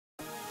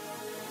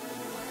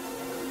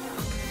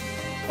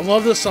I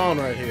love this song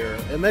right here.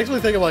 It makes me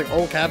think of like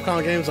old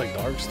Capcom games like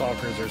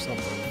Darkstalkers or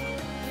something.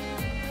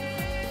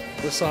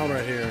 This song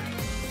right here.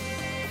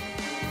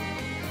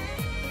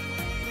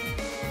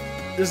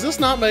 Does this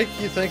not make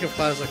you think of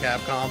classic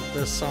Capcom?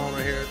 This song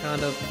right here,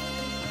 kind of.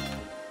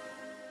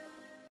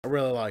 I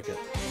really like it.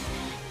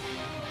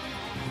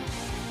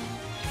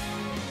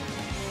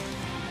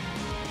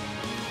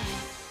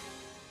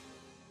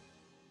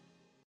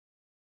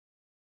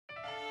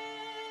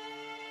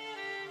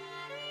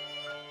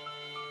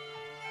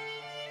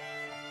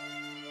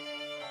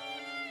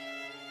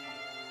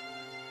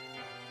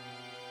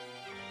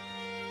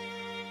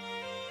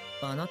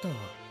 あなたは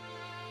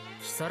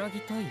如月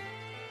太夫。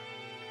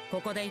こ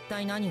こで一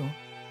体何を？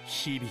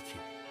響き、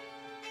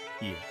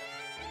いや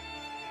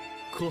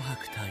琥珀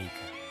体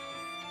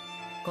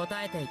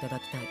答えていただ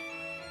きたい。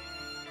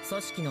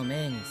組織の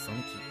命に背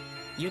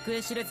き行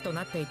方知れずと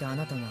なっていたあ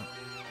なたが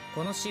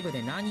この支部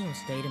で何を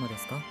しているので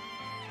すか？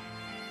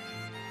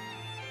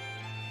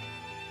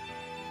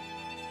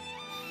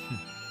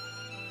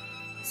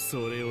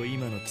それを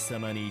今の貴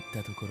様に言っ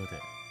たところで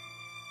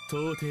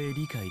到底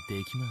理解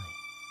できまい。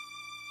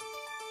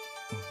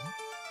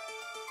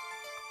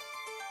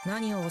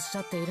何をおっし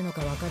ゃっているの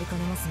か分かりか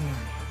ねますが、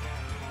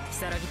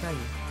如月太夫、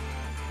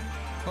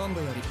本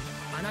部より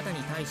あなたに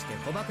対して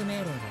捕獲命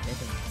令が出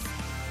ています。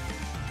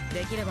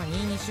できれば任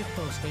意出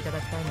頭していただ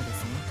きたいので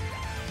すが。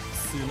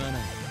すまな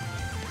い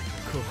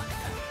琥珀太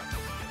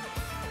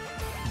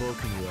夫、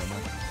僕にはま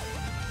だ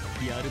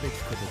やるべき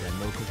ことが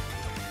残って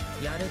い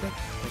る。やるべきこと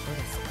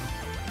ですか？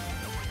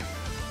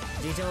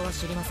事情は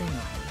知りませんが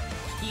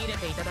引き入れ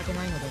ていただけ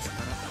ないのでしたら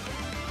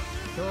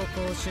強行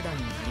手段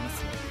になりま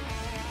すよ。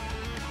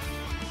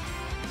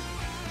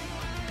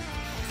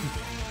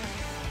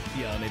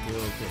やめてお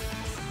け。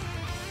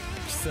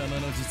貴様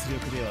の実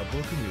力では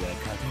僕には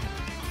勝てない。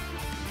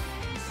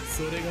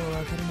それが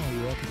分からない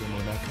わけでも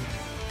なく、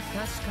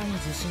確かに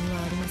自信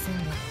はありません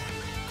が、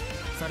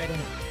それでも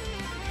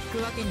引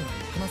くわけにはい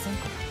きません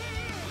から。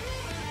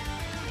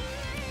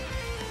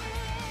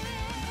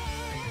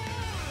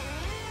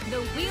The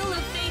wheel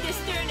of fate is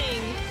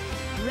turning.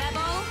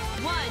 Rebel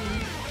 1,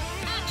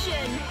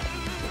 action!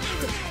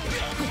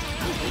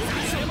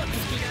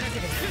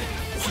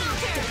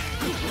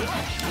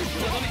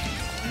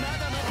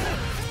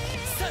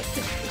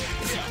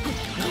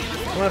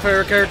 One of my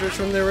favorite characters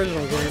from the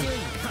original game.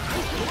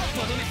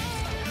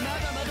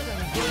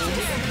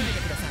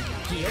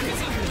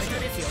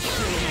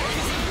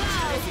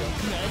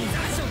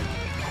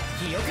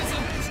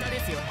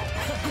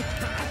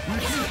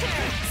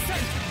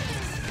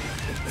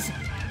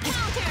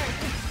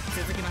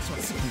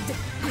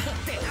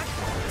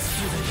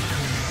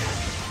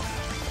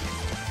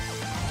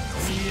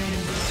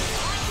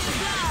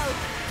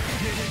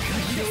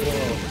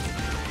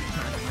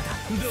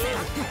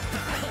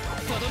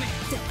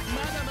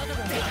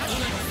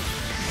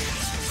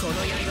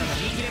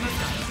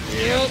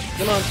 Yep,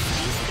 come on.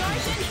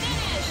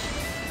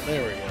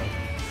 There we go.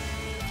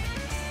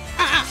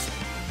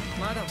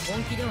 まだ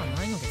本気では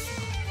ないので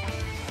す。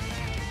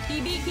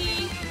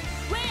Hibiki,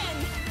 win!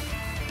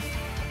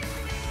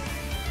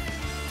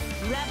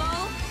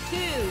 Rebel 2,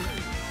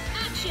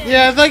 action!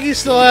 Yeah, I think he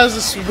still has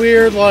this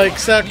weird, like,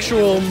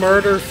 sexual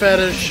murder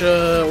fetish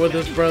with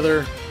his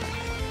brother.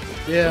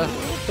 Yeah,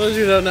 those of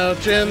you who don't know,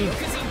 Jin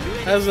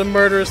has a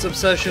murderous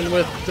obsession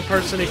with the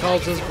person he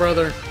calls his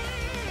brother.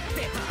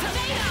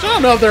 I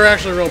don't know if they're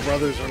actually real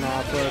brothers or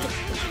not, but it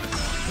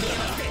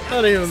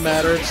doesn't even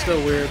matter, it's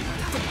still weird.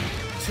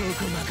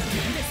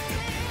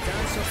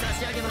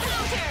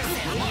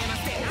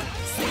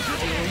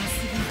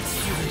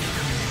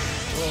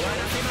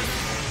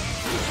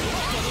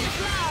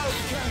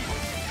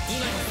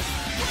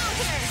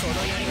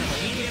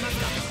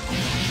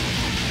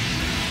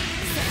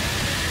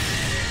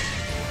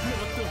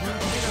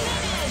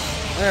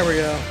 There we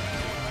go.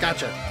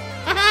 Gotcha.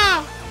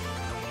 Haha!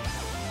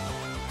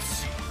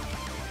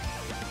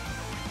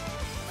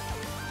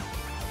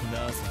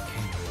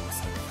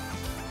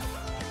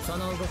 そ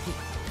の動き、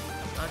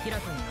明ら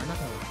かにあな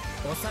たは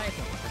抑え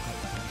て戦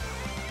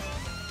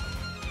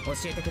う。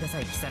教えてくださ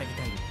い、如月太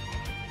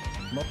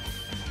夫。も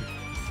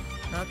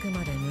あく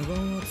まで無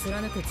言を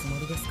貫くつも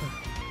りですか。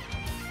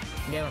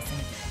ではせ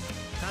めて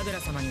神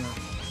楽様には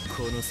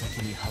この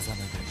先に狭間があ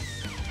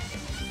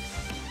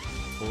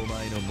る。お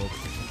前の目的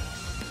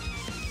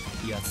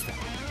は奴だ。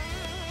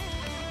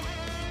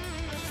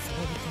如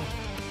月太夫、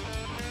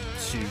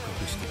忠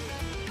告して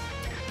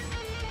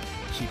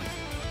日々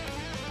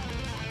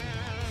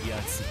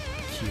奴に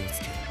気を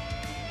つけろ。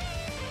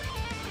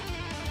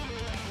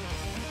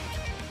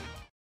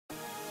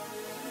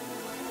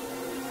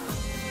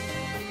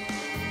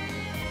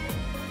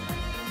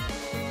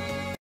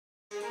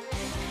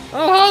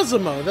Oh,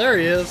 Hazamo, there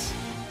he is.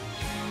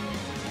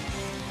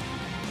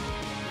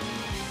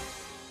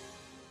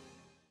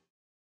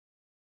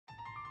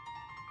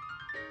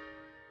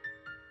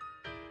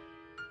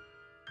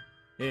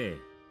 Eh.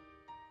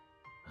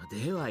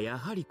 ではや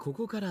はりこ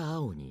こから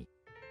青に。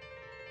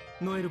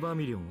ノエル・バー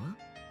ミリオンは？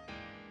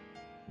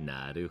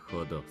なる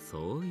ほど、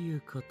そうい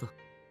うこと。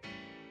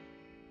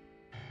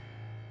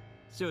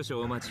少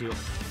々お待ちを。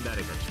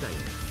誰か来たよ。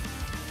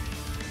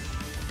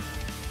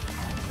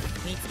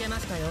見つけま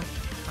したよ、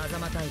狭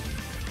間大尉。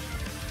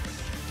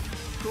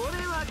こ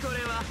れ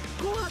は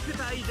琥珀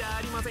隊じゃ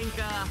ありません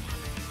か。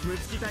睦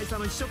月大佐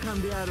の秘書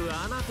官である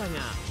あなたが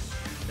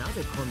な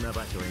ぜこんな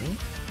場所に。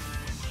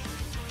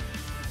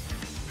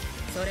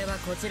それは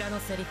こちらの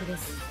セリフで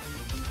す。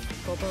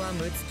ここは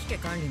睦月家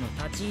管理の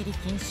立ち入り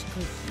禁止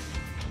区域。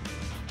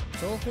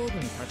諜報部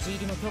に立ち入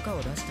りの許可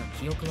を出した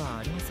記憶は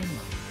ありません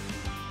が。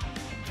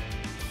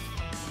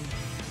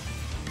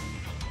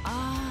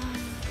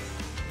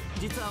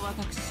実は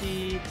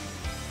私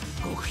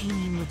極秘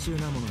に夢中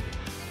なもので。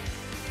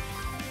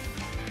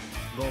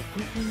極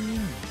秘任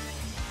務。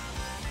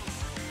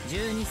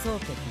12総家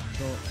筆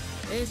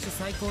頭英主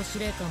最高司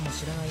令官も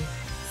知らない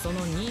その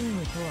任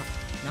務とは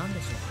何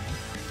でしょうかね。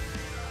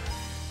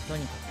と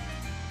にか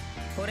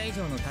くこれ以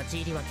上の立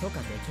ち入りは許可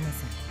できま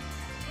せん。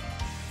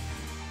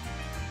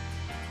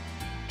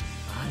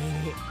あ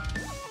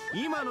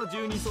れ、今の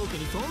12総家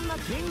にそんな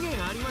権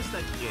限ありました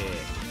っ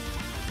け。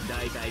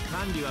大体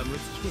管理は睦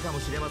月家かも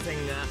しれませ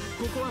んが、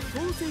ここは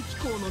統制機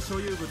構の所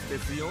有物で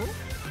すよ。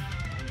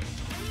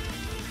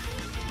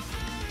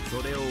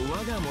それを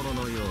我が物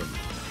のように、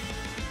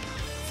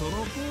その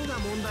方が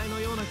問題の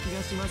ような気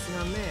がします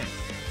がね。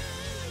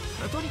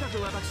とにか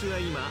く私は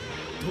今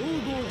統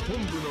合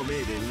本部の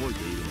命で動いて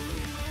いるの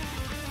で、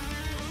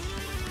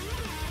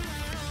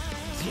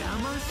邪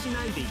魔し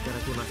ないでいただ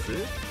けます。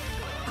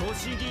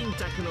腰巾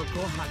着の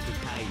琥珀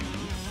隊員。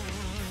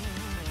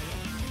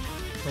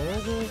統合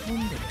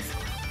本部ですか。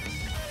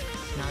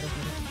なるほ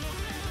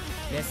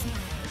どですね。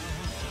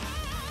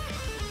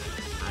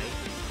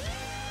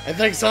I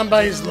think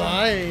somebody's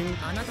lying.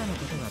 あなたの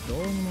ことが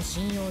どうにも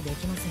信用で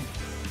きません。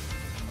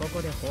こ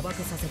こで捕獲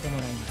させても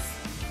らいま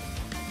す。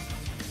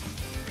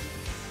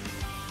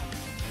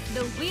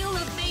 The wheel of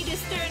fate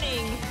is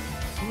turning.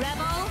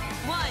 Rebel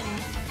 1.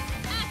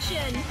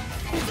 Action.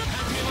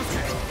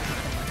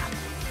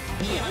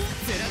 見え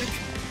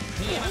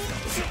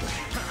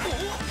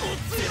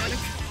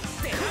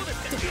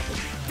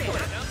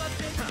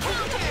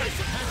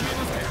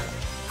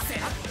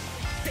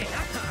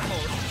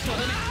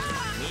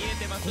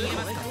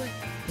ますか。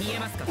見え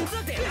ますか。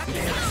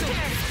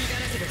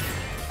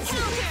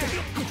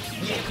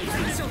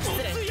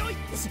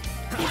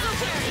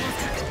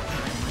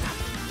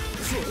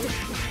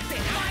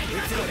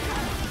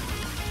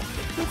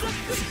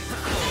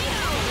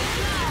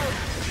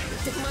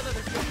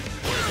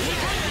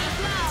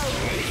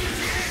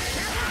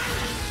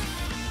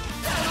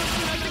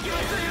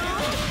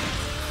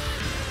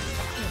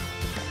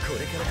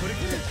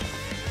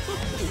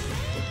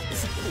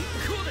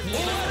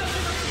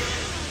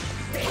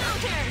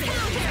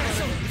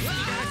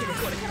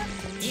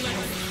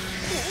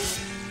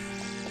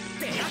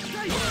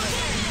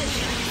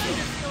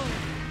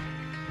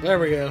There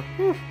we go.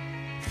 Whew.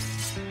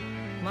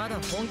 I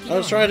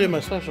was trying to do my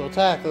special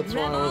attack, that's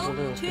why I wasn't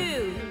doing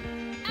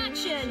it.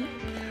 Action.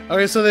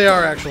 Okay, so they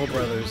are actual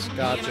brothers.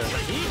 Gotcha.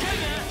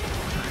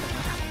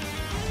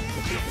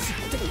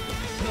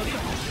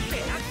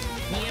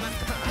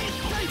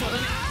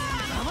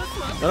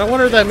 And I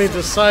wonder if that means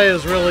Asaya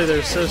is really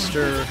their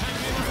sister,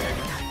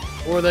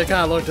 or they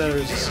kind of looked at her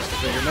as a sister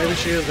figure. Maybe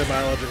she is their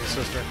biological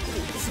sister.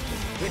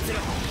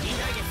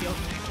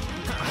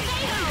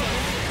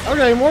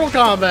 Okay, Mortal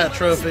Kombat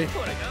trophy.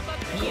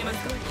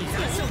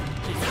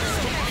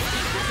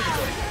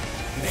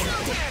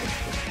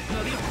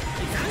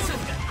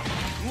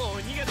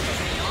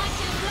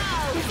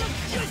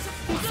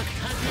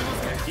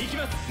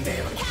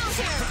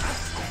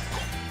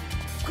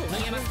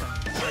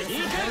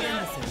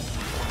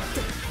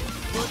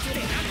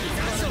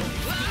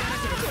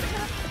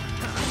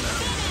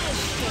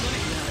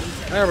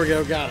 There we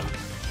go, got him.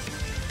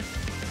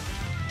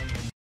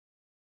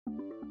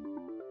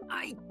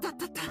 あいた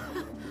たた。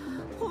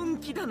本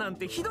気だなん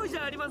てひどいじ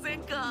ゃありませ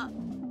んか。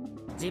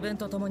自分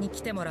と共に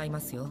来てもらいま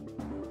すよ、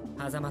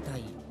狭間隊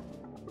員。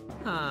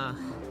はあ、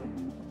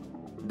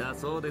だ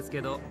そうです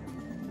けど、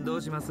ど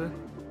うします？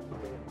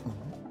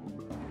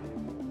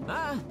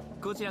ああ、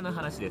こちらの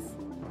話です。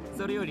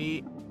それよ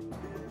り、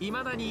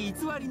未だに偽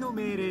りの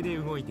命令で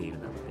動いている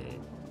なんて、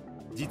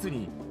実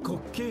に滑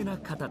稽な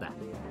方だ。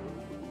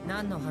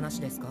何の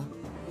話ですか？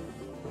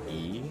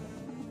いい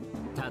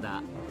え、た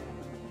だ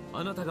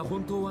あなたが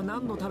本当は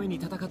何のために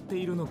戦って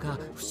いるのか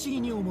不思議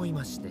に思い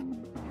まして。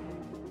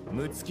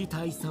睦月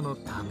大佐の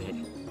ため、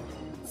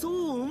そ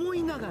う思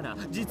いながら、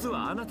実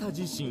はあなた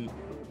自身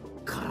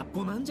空っ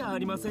ぽなんじゃあ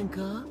りません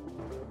か？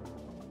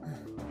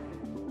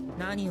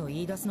何を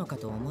言い出すのか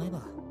と思え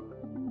ば。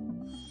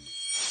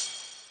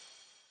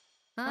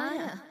あ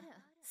ら、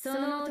そ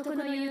の男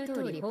の言う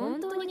通り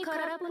本当に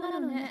空っぽな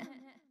のね。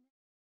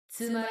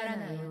つまら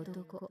ない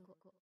男。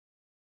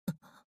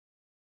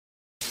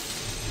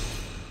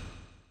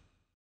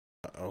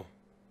Uh-oh.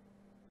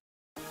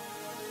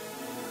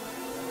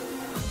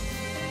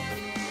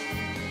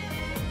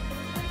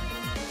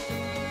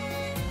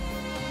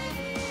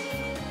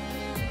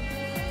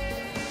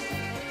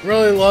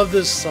 Really love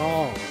this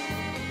song.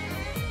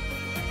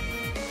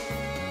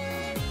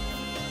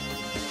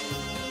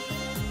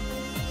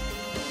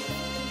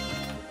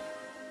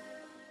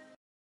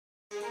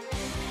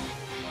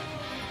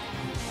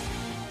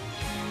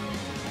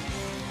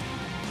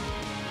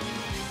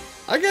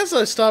 I guess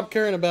I stopped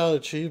caring about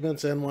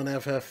achievements in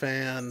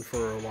 1FFan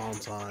for a long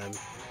time.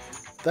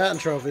 That and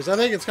trophies. I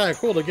think it's kind of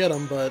cool to get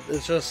them, but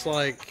it's just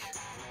like...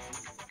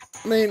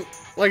 I mean,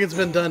 like it's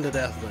been done to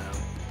death now.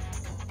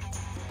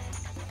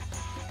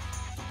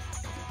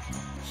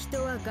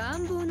 人は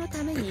願望の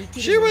ために生き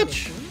She るもの rich! で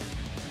すよ。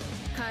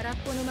空っ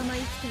ぽのまま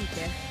生きてい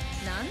て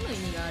何の意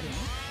味があるの？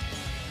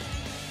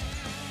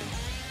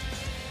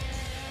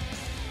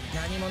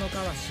何者か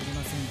は知り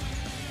ません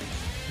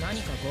が、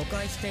何か誤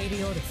解している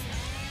ようです。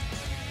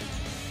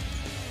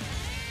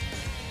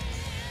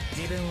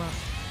自分は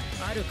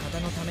ある方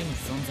のために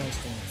存在し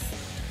ています。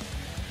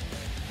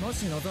も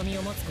し望み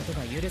を持つこと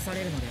が許さ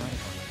れるのであ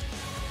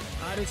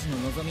れば、主の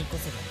望みこ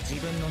そが自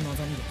分の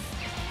望みです。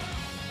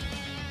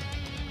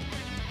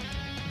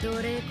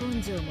奴隷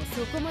根性も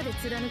そこまで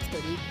貫くと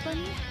立派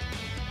ね。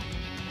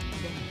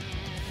でも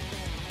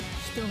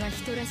人が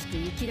人らしく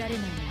生きられな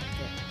いなん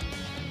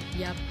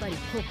て、やっぱり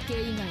滑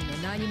稽以外の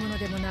何者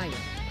でもないわ。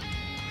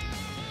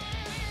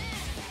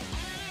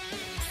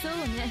そう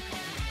ね、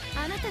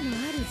あなたの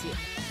主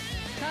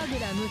神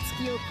楽睦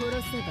月を殺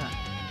せば、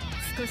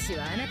少し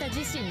はあなた自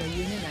身の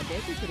夢が出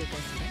てくるか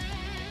しら。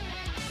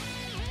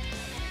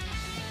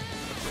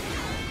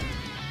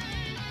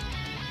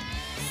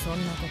そ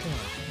んなことは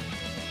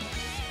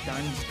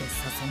断じて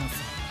させませ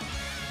ん。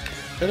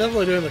 They're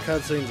definitely doing the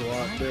cutscenes a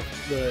lot. The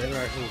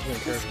interactions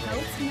between 少し characters. 顔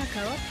つきが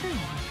変わったわ。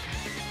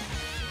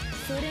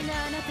それ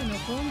があなたの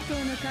本当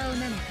の顔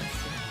なのかし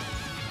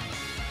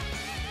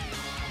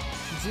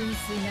ら。純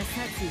粋な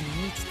殺意に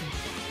満ちて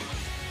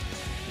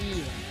いる。い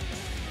いわ。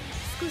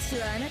少し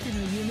はあなたの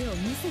夢を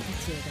見せて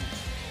ちょうだい。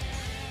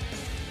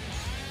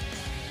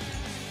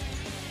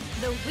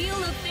 The wheel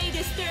of fate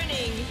is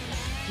turning.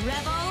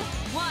 Rebel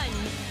 1.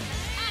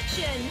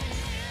 Action.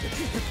 総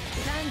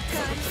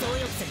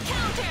力戦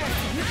Counter.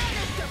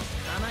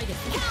 甘いです。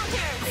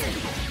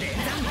 Counter. 連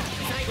弾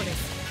最後で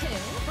す。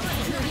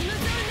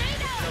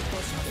続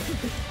行します。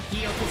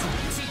火を消し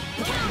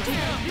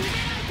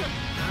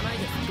甘い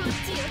です。こっ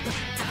ちよ。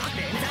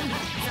連弾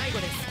最後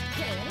です。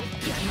や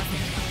りませ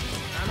ん。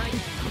甘いで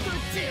す。こっ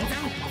ちよ。連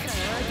弾変わって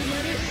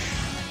やる。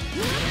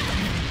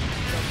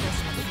続行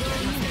します。や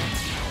りません。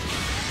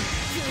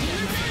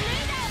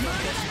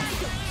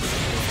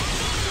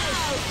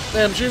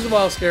Damn, she's a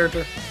boss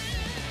character.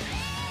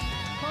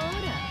 ほら、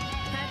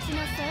立ち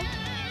なさい。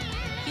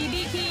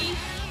 Hibiki.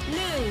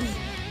 Lose.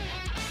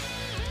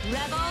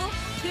 Rebel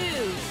 2.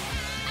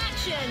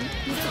 Action.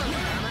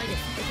 甘いです。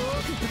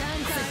段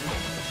階。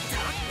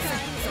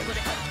そこ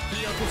で火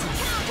を消し踊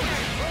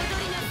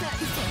りなさ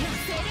い。セレ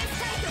ス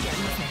タイト。や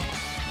りません。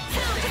そ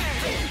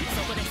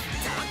こで連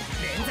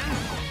弾下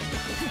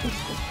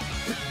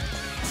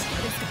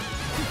ですか。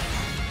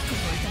こ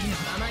の痛みは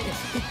甘いです。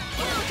いい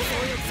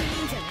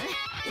んじゃない？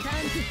タンク、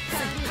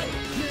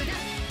無駄。や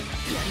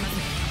りません。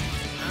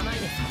甘い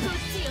です。こっ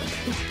ちよ。行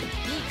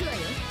くわよ。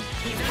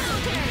膝どうで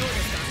す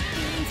か。い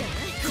いんじゃない？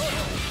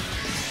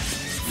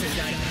失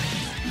礼。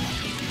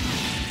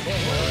 Yeah. い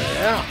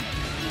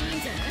い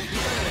んじゃない？火を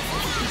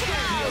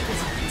消し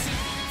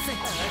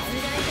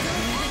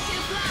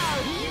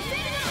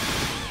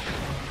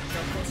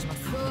続行しま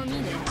す。ゴミね。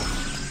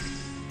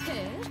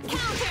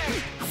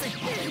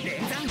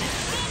連弾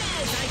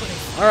最後で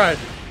す。 Alright.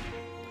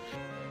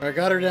 I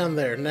got her down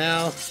there.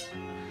 Now,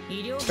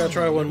 gotta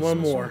try to win one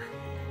more.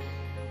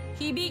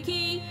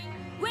 Hibiki.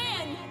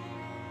 Win.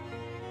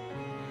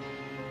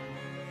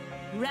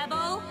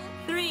 Rebel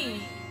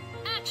 3.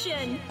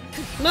 Action.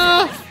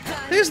 No,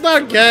 he's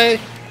not gay.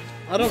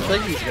 I don't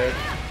think he's gay.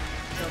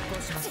 続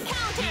行します。火を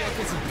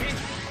消し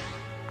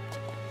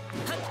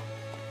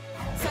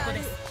そこ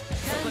です。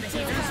そこで膝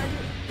見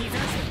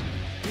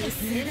せ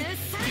てやる。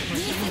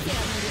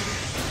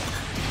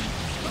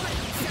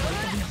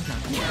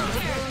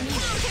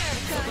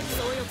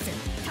総力戦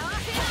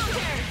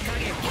影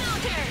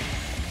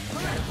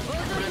踊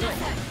りな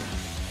さい。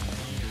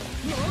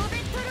モーベッ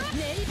トロ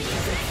ネイビークレッ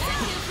シ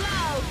ャー。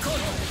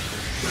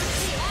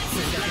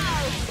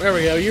 There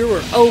we go. You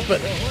were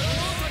open.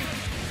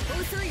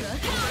 遅いわ。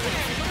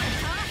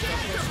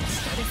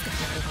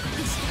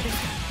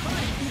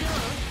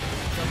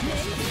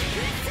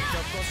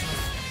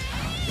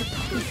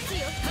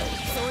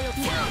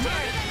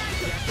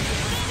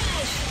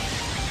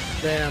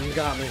Damn,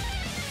 got me.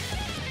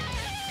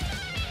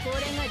 これ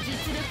が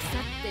実力差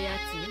ってや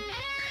つよ。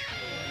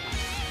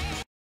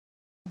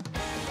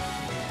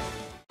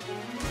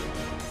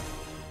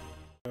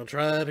 I'll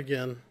try that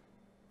again.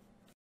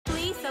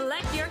 Please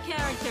select your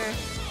character.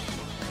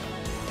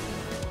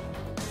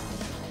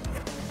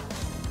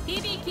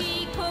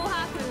 Hibiki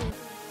Kohaku.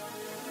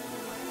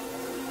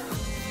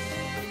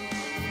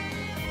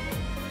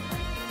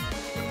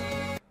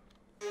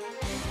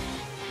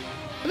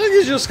 I think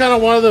he's just kind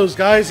of one of those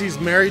guys, he's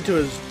married to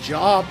his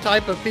job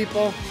type of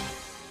people.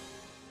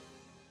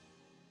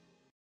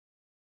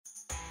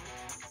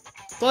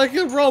 Like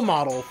a role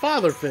model,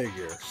 father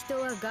figure. 人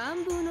は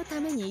願望のた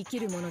めに生き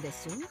るものでし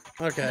ょ。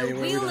 Okay, The we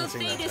wheel didn't of see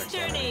that fate is text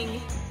already.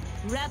 turning.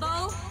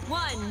 Rebel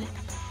 1.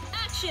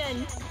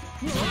 Action.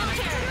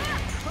 Counter.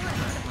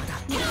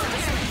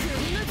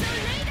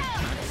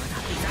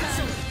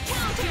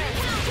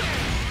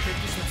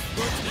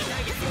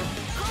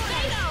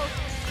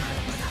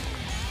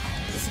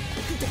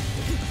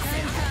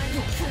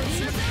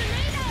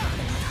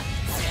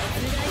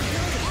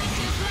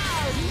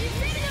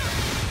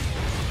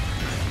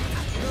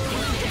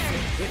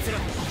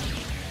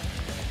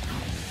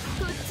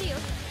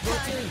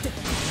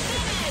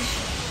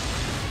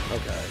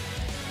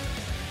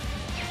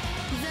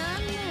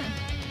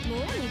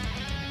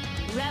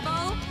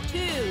 Rebel 2.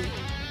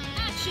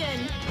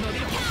 Action.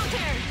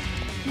 Counter.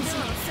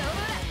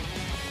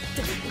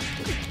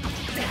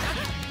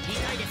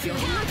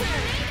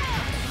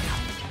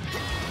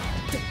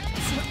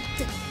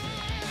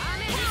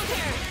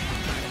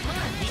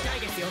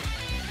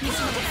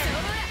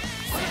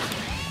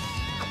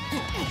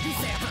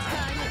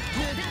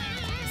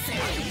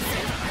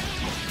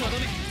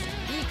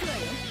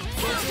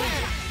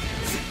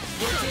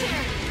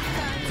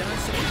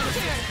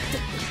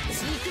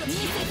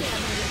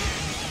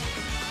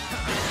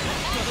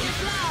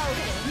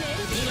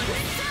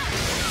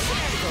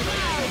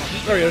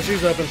 There we go,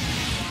 she's open.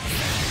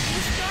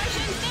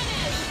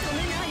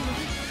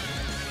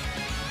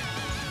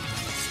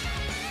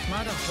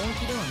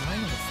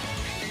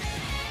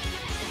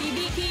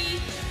 Hibiki,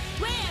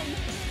 win!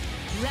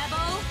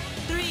 Rebel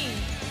 3.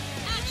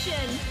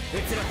 Action!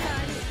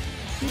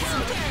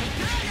 Counter!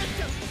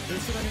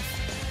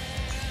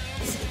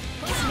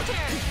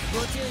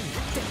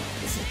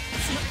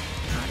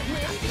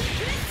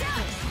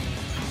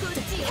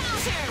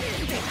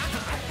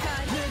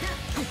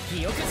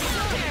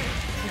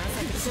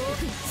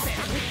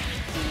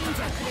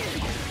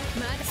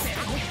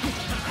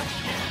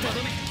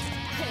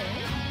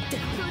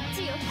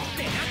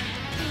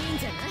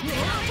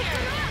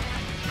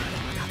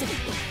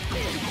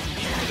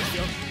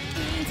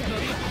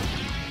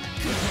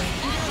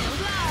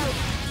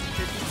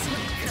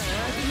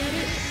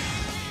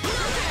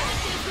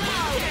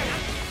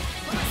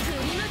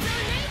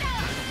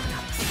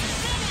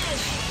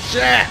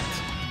 Shit!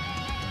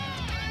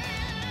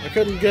 I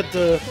couldn't get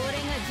the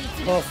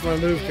off my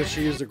move because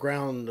she used a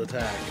ground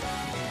attack.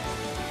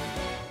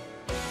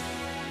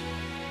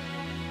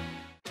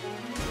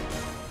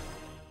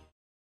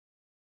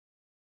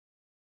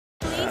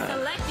 Please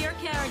select your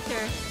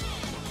character.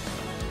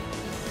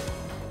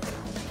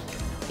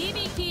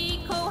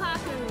 Hibiki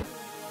Kohaku.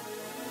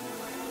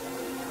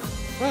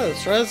 Well,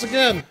 let's try this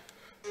again.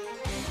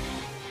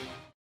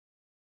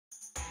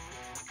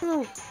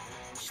 Oh.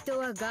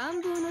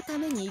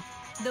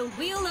 The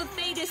wheel of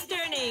fate is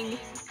turning.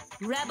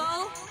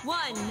 Rebel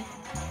 1.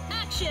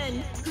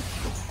 Action.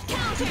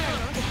 Counter.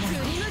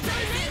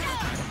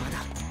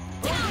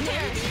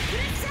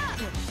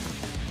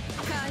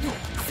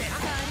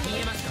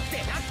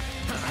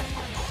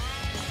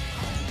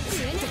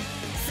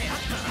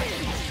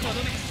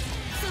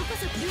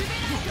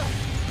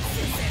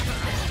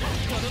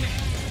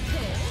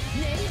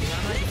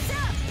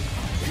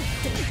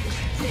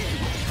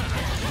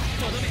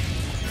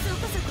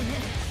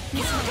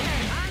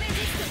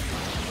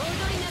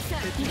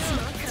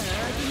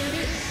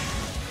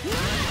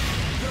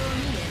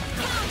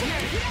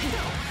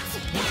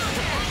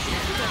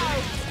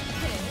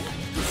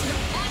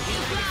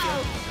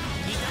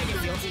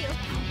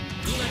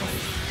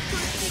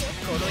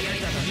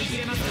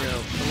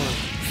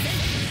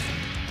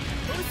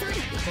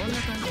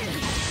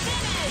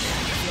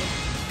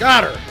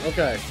 Got her!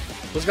 Okay.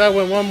 This guy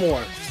win one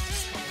more.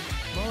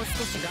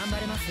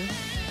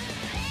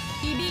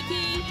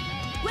 Hibiki,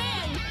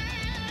 win!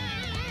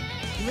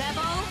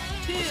 Rebel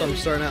 2. So I'm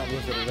starting out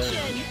with it then.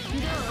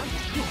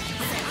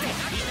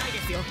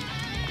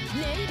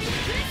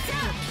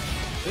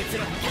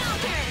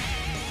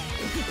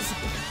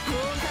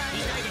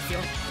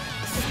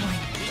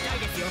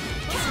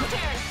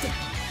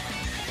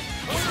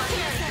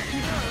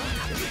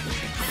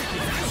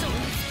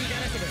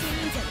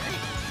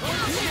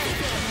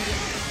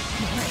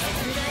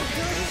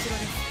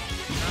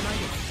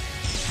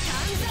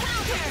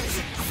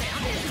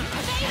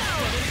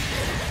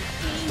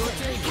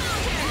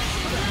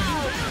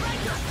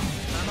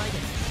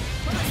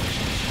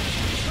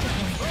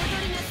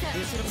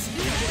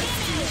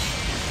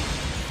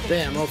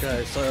 Damn,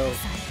 okay, so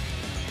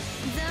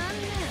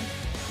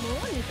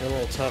a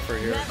little tougher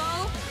here.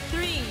 Rebel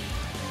 3.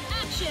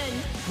 Action.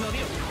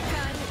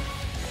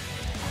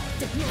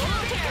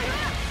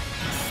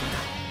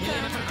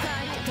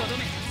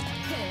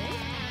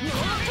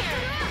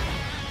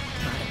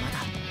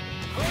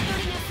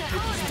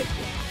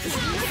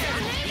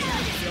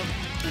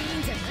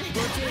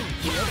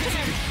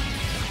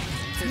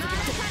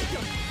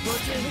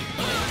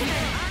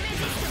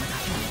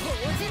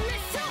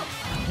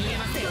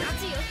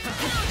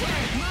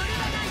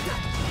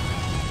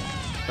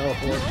 Oh,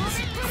 boy.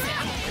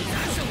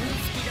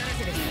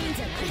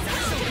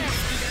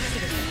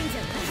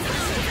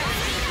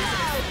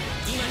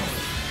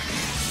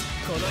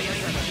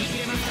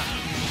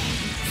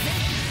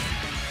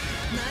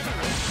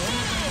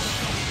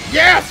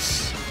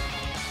 Yes!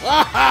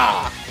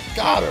 Aha!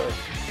 Got her!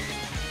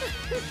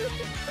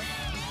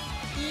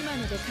 今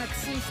ので確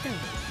信したわ。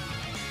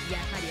や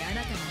はりあ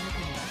なたの中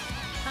には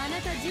あな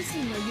た自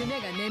身の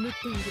夢が眠っ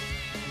ている。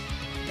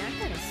だ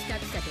から視覚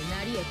者と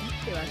なり得た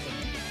ってわけね。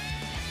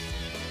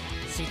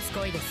しつ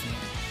こいですね。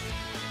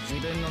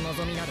自分の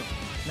望みなど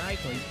ない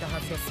と言ったは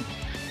ずです。そう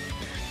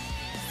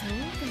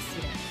か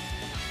しら。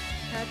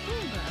例え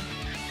ば、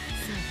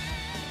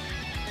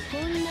そ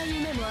う、こんな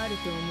夢もある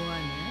と思わな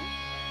い？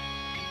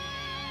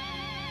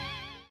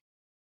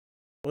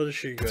 What is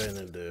she going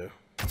to do?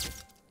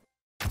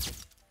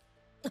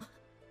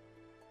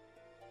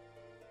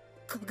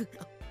 神楽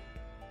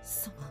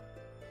様。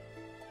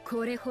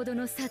これほど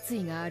の殺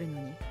意がある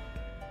のに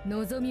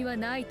望みは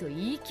ないと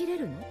言い切れ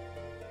るの？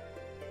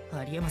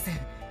ありえません。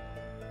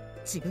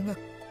自分が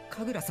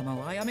神楽様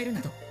を殺める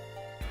など。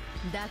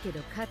だけ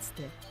どかつ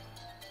て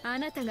あ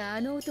なたが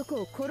あの男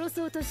を殺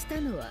そうとした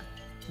のは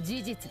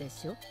事実で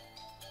しょ？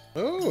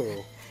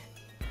 Oh.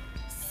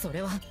 そ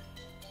れは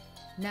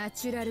ナ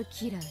チュラル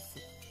キラーズ。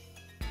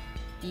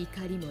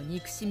怒りも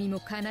憎しみも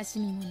悲し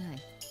みもない、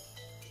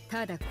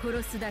ただ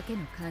殺すだけ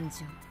の感情。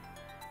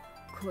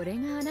これ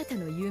があなた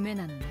の夢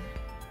なのね。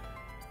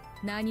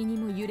何に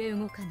も揺れ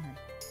動かない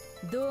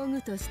道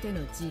具として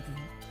の自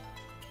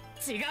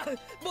分。違う。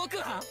僕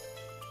は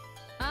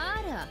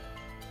あら、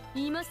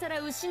今さら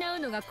失う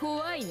のが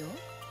怖いの？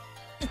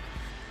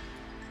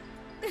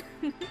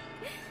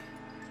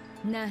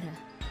なら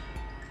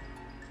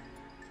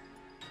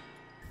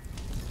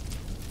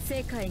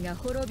世界が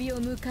滅び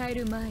を迎え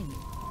る前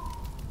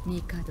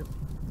に帝、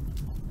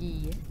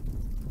いい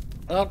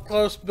え Up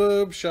close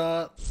boob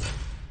shot.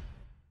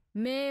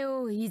 冥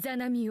王イザ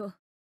ナミを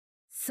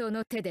そ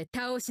の手で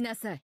倒しな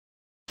さい。